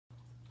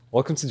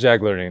Welcome to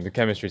JAG Learning, the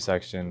chemistry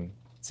section.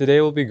 Today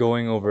we'll be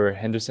going over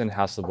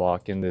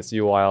Henderson-Hasselbalch in this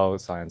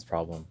UIL science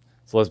problem.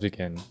 So let's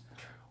begin.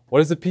 What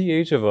is the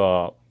pH of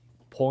a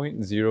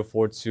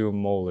 0.042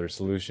 molar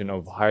solution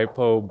of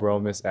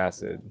hypobromous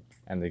acid?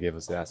 And they give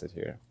us the acid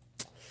here.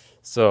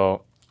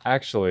 So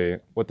actually,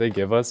 what they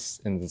give us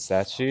in the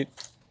stat sheet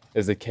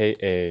is the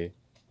Ka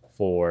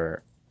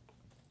for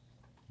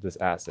this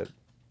acid.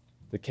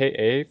 The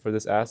Ka for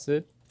this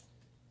acid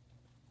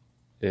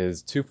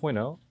is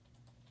 2.0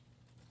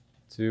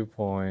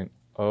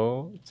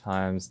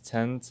 times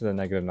 10 to the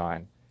negative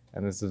 9.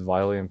 And this is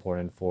vitally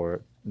important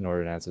in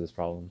order to answer this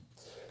problem.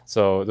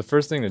 So the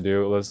first thing to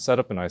do, let's set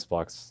up an ice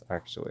box,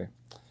 actually.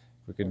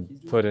 We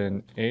could put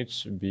in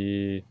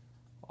HBRO,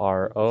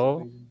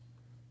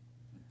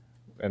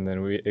 and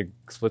then it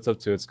splits up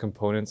to its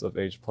components of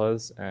H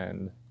plus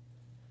and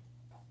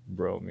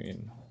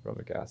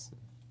bromic acid.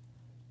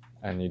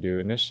 And you do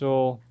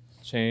initial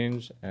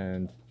change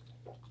and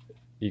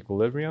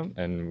equilibrium,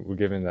 and we're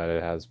given that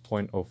it has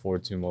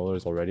 0.042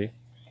 molars already.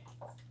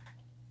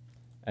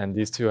 And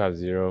these two have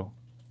 0.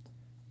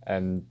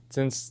 And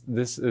since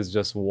this is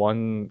just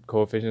one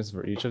coefficient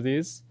for each of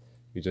these,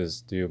 you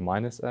just do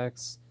minus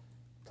x,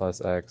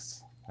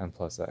 and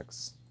plus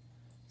x.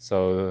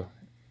 So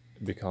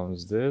it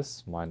becomes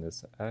this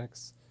minus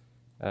x,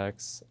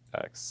 x.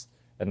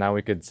 And now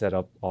we could set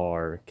up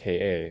our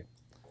Ka.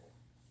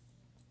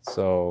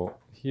 So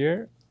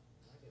here,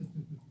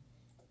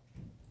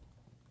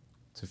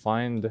 to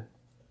find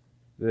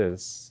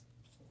this,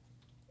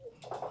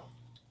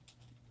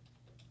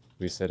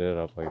 we set it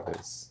up like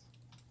this.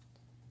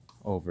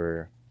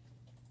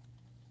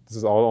 This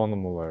is all on the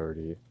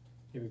molarity,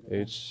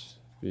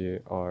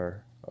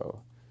 HBRO.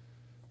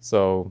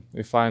 So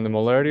we find the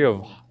molarity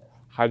of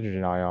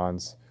hydrogen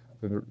ions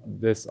with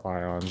this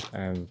ion,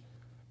 and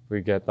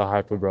we get the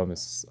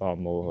hypobromous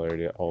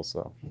molarity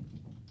also.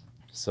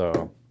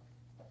 So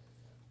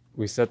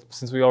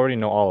since we already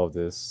know all of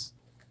this,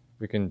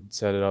 we can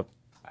set it up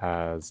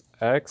as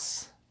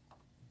x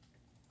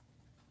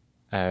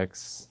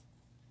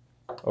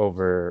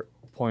over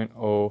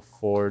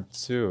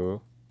 0.042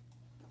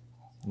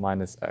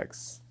 minus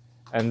x.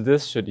 And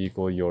this should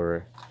equal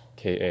your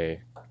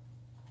Ka.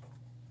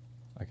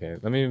 Okay,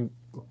 let me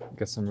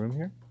get some room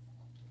here.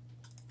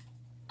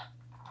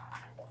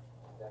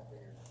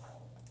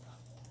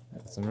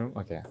 Some room?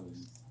 Okay.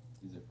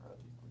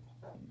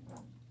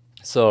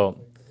 So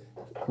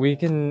we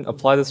can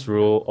apply this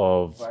rule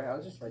of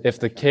if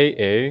the Ka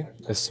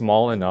is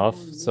small enough,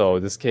 so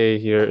this Ka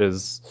here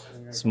is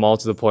small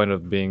to the point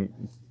of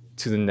being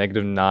to the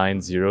negative 9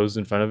 zeros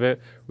in front of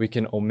it, we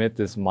can omit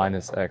this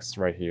minus x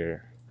right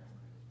here.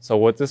 So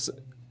what this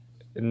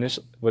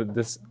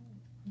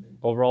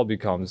overall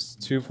becomes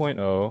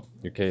 2.0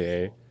 your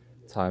Ka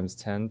times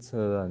 10 to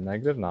the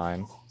negative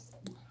 9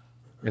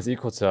 is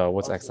equal to,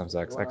 what's x times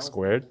x? X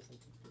squared.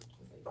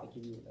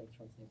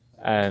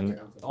 And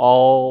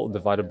all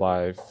divided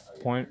by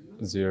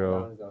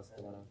 0.0,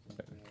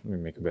 let me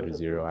make a better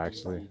 0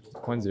 actually,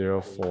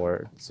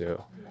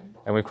 0.042.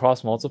 And we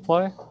cross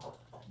multiply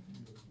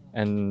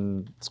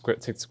and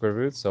take the square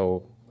root,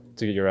 so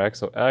to get your x,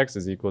 so x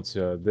is equal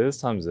to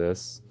this times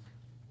this,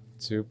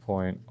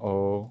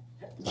 2.0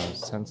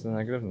 times 10 to the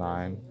negative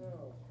 9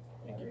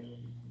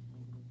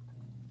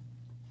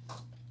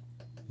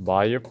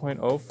 by your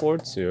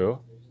 0.042,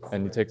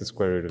 and you take the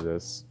square root of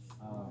this.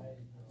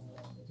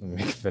 Let me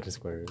make a better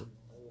square root.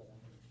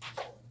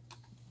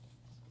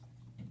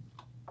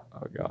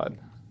 Oh god.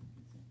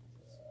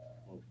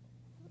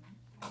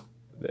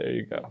 There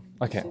you go.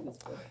 Okay.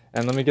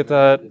 And let me get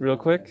that real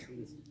quick.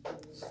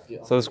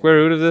 So the square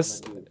root of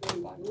this,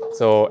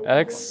 so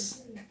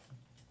x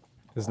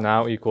is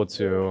now equal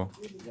to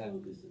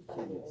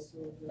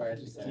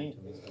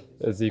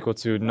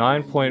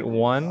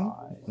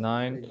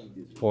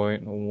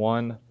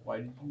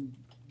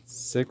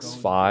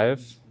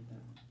 9.165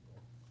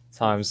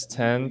 times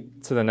 10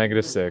 to the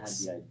negative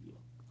 6.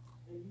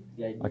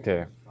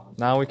 Okay,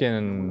 now we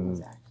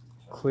can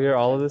clear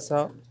all of this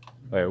out.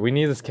 Wait, we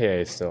need this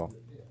Ka still.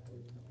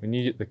 We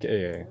need the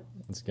Ka.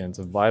 Once again, it's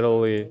a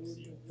vitally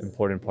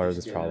important part of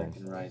this problem.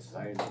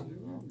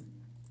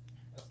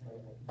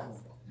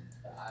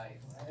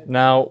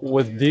 Now,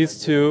 with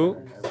these two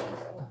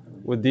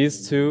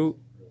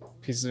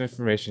pieces of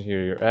information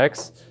here, your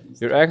x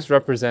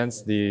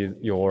represents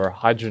your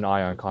hydrogen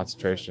ion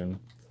concentration.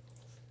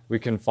 We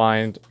can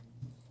find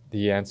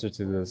the answer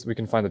to this. We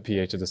can find the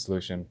pH of the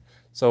solution.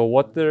 So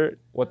what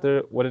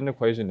an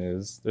equation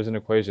is, there's an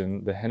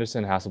equation, the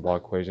Henderson-Hasselbalch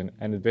equation,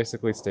 and it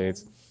basically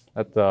states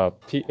that the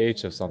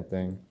pH of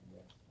something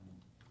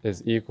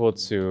is equal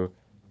to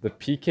the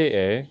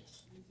pKa,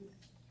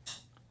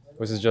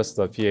 which is just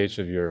the pH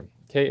of your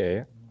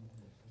Ka,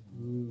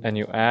 and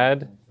you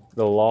add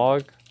the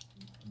log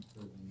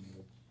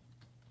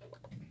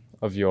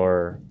of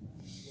your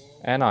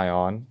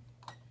anion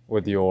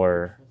with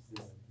your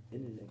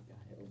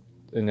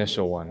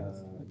initial one,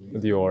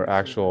 with your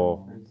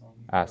actual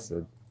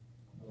acid.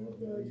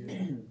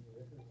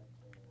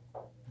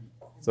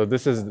 So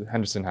this is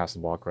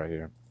Henderson-Hasselbalch right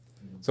here.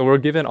 So we're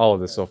given all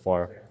of this so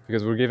far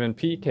because we're given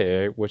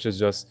pKa, which is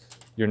just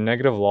your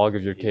negative log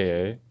of your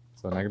Ka.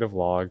 So negative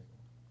log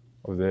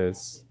of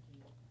this.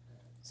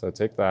 So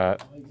take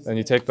that. Then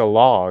you take the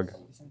log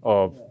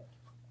of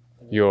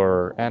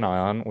your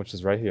anion, which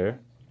is right here,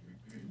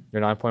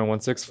 your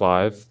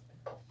 9.165,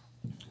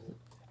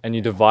 and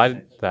you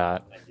divide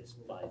that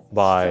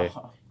by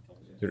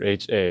your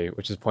HA,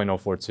 which is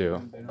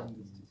 0.042.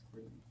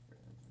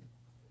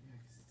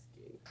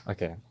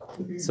 Okay,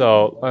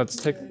 so let's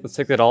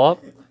take that all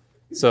up.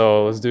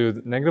 So let's do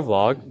the negative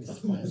log.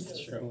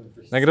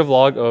 Negative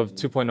log of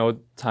 2.0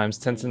 times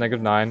 10 to the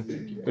negative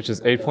 9, which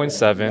is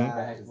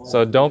 8.7.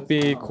 So don't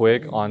be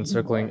quick on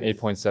circling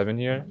 8.7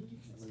 here.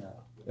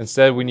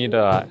 Instead, we need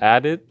to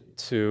add it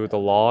to the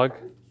log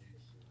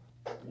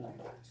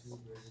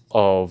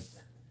of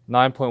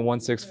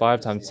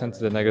 9.165 times 10 to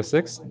the negative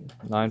 6.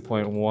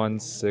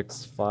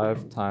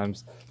 9.165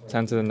 times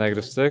 10 to the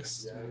negative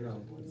 6.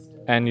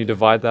 And you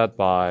divide that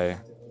by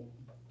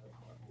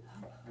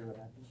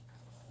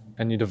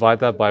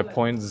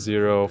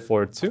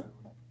 0.042.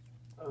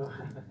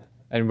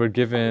 And we're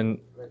given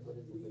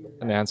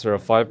an answer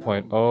of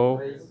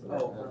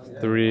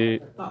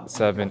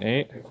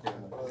 5.0378,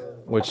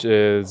 which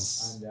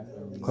is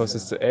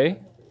closest to A,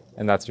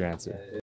 and that's your answer.